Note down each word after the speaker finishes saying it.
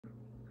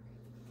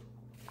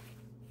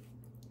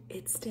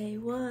It's day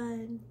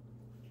one.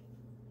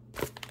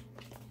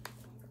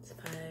 It's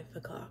 5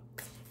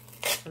 o'clock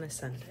on a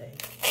Sunday.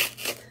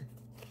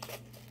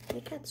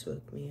 The cats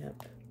woke me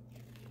up.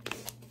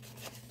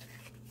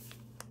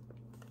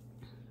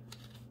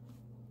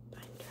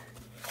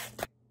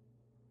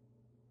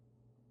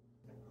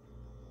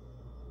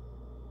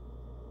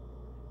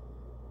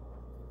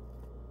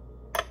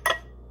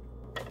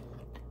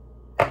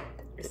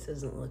 This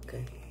doesn't look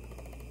good.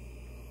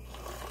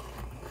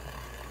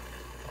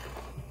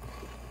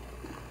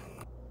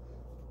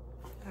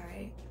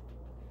 Alright.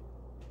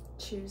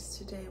 Cheers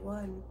to day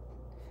one.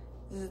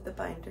 This is the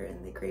binder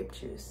and the grape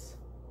juice.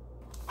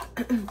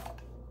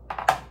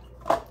 I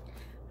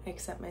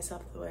accept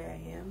myself the way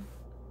I am.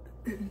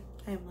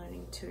 I am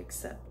learning to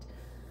accept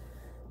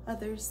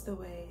others the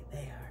way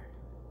they are.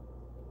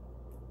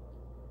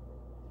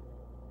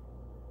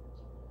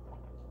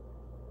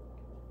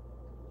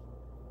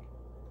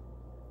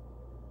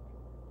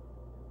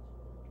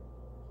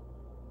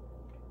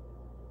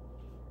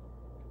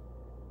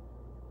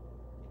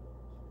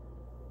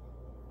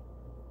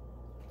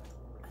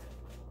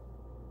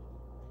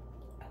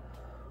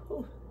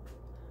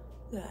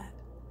 That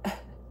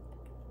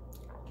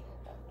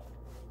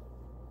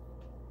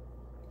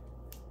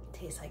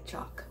tastes like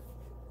chalk.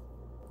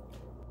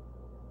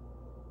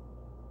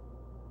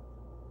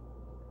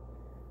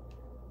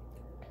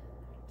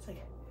 It's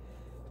like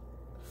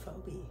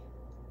phobia.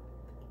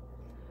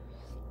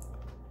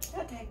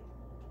 Okay.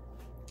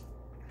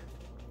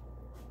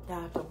 Now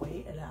I have to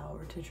wait an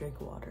hour to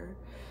drink water.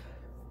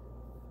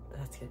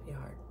 That's gonna be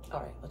hard. All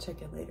right, I'll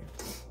check in later.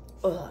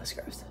 Oh, that's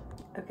gross.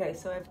 Okay,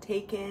 so I've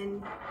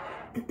taken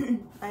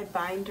my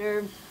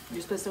binder.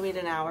 You're supposed to wait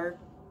an hour.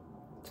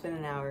 It's been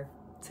an hour,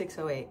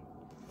 6:08.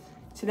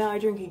 So now I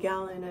drink a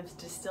gallon of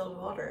distilled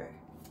water.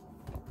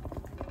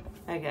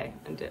 Okay,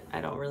 I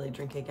don't really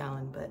drink a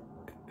gallon, but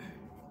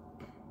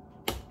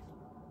I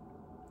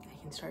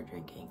can start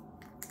drinking.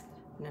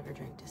 I never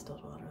drank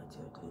distilled water. Let's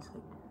see what it tastes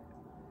like.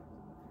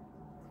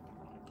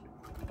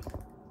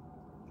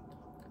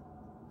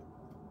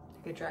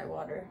 Like a dry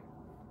water.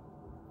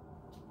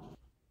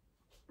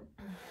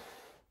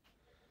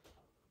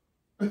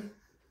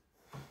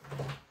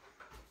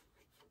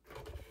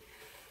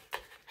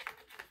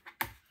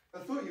 I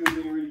thought you were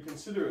being really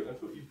considerate. I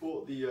thought you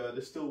bought the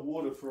distilled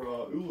water for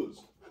our Ulas.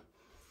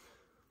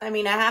 I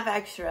mean, I have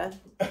extra.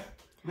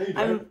 No, you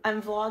don't.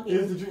 I'm vlogging. You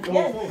have to drink the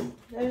whole thing.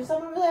 There's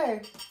some over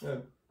there. Yeah.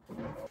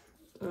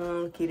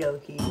 Okie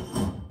dokie.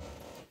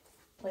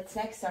 What's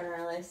next on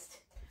our list?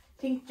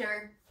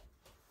 Tincture.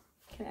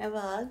 Can I have a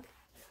hug?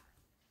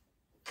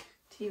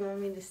 Do you want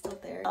me to still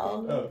there?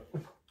 Oh.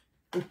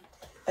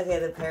 Okay,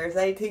 the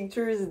Parasite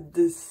tincture is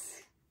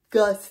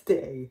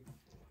disgusting.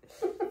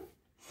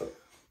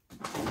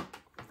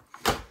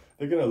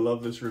 They're gonna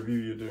love this review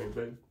you're doing,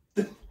 babe.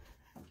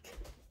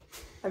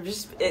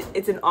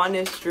 It's an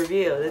honest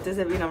review. That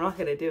doesn't mean I'm not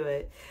gonna do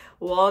it.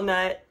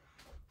 Walnut,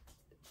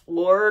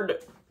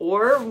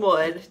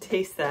 wormwood,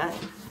 taste that.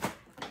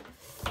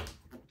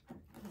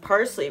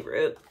 Parsley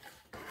root.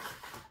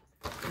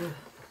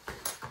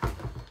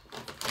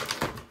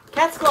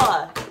 Cat's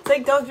claw. It's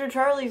like Dr.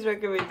 Charlie's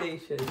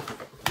recommendation.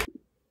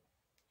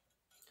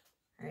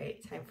 All right,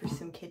 time for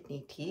some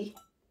kidney tea.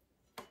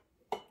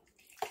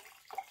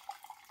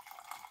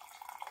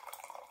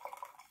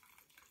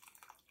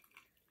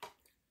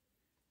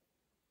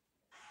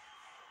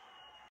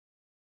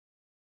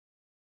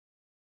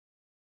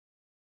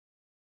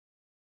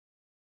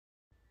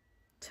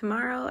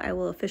 Tomorrow, I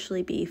will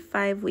officially be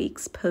 5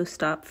 weeks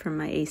post-op from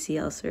my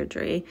ACL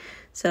surgery.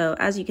 So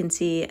as you can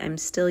see, I'm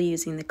still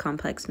using the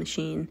complex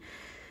machine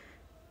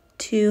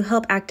to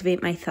help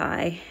activate my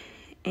thigh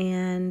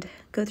and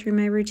go through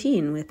my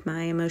routine with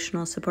my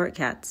emotional support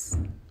cats.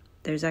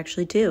 There's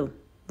actually 2,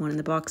 one in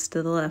the box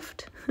to the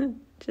left,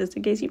 just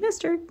in case you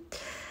missed her.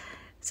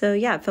 So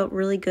yeah, it felt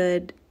really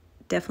good.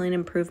 Definitely an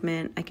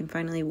improvement. I can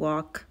finally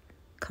walk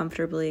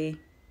comfortably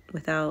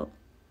without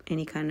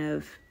any kind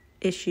of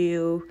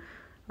issue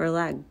or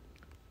lag.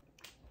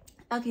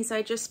 Okay, so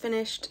I just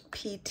finished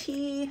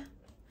PT.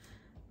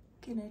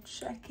 Gonna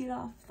check it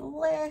off the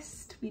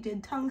list. We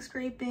did tongue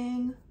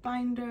scraping,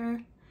 binder,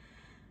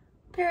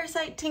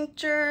 parasite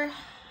tincture,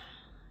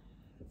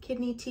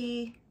 kidney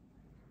tea,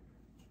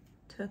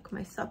 took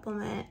my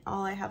supplement.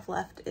 All I have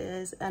left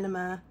is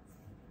Enema,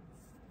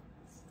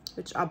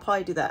 which I'll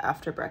probably do that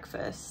after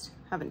breakfast.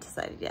 Haven't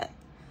decided yet.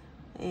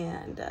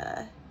 And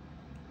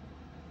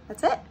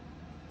that's it.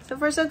 So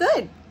far, so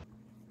good.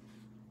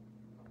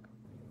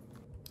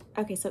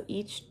 Okay, so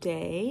each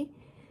day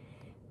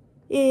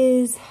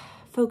is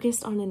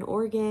focused on an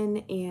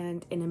organ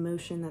and an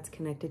emotion that's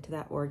connected to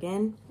that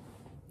organ.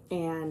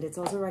 And it's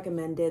also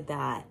recommended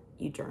that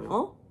you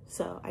journal.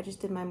 So I just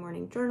did my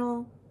morning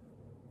journal.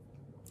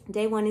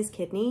 Day 1 is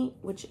kidney,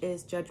 which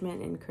is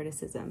judgment and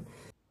criticism.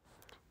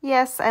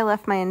 Yes, I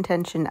left my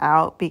intention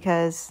out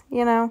because,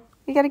 you know,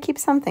 you got to keep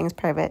some things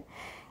private.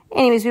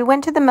 Anyways, we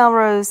went to the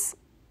Melrose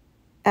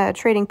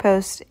trading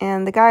post,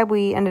 and the guy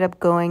we ended up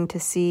going to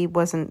see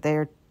wasn't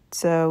there.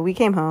 So we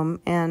came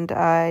home, and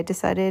I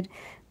decided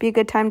be a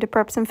good time to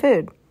prep some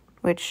food,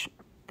 which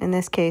in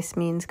this case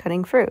means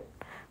cutting fruit,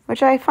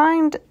 which I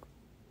find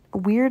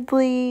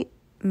weirdly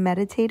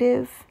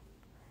meditative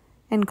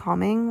and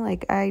calming.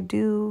 Like, I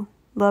do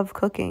love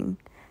cooking,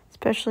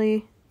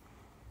 especially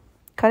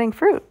cutting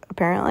fruit,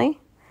 apparently.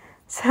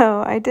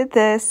 So I did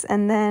this,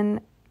 and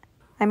then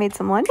I made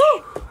some lunch.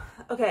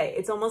 Okay,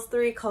 it's almost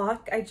 3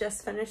 o'clock. I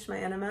just finished my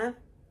enema.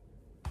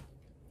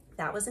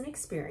 That was an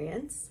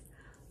experience.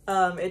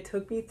 It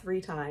took me 3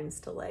 times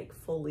to like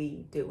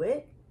fully do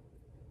it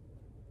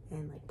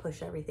and like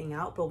push everything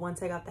out. But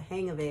once I got the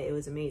hang of it, it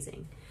was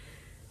amazing.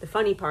 The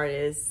funny part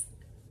is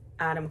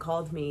Adam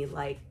called me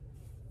like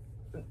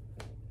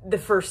the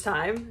first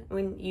time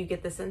when you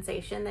get the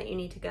sensation that you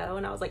need to go.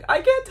 And I was like, I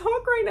can't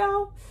talk right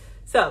now.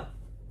 So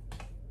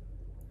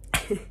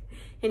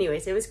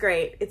anyways, it was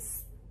great.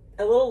 It's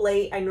a little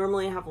late. I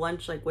normally have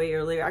lunch like way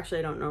earlier. Actually,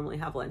 I don't normally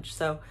have lunch.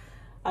 So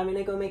I'm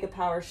gonna go make a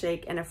power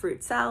shake and a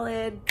fruit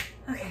salad.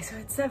 Okay, so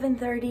it's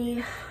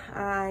 7:30.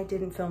 I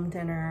didn't film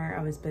dinner.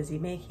 I was busy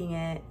making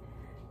it.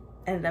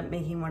 Ended up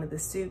making one of the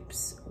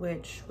soups,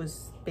 which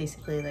was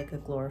basically like a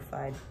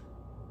glorified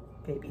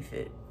baby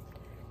food,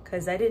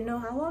 because I didn't know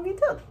how long it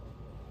took.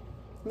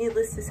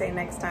 Needless to say,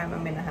 next time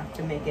I'm gonna have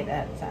to make it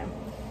at a time.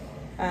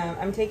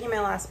 I'm taking my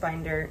last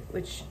binder,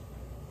 which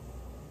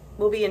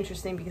will be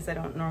interesting because I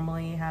don't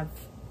normally have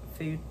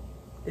food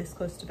this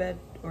close to bed,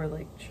 or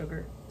like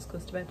sugar this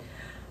close to bed.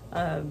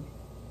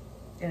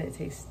 And it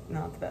tastes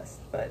not the best,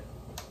 but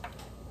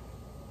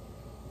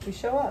we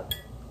show up,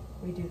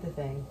 we do the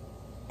thing.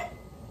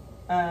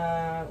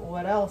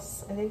 What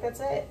else? I think that's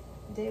it.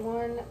 Day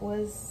 1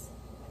 was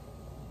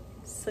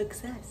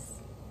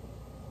success.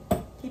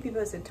 Keep you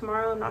posted.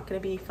 Tomorrow I'm not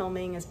going to be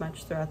filming as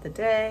much throughout the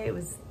day. It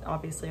was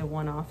obviously a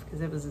one-off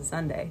because it was a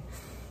Sunday.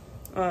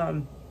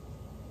 But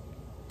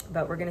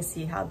we're going to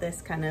see how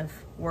this kind of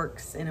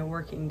works in a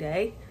working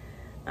day.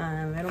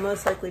 It'll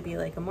most likely be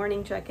like a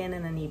morning check-in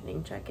and an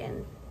evening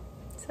check-in.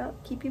 So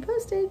keep you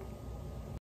posted.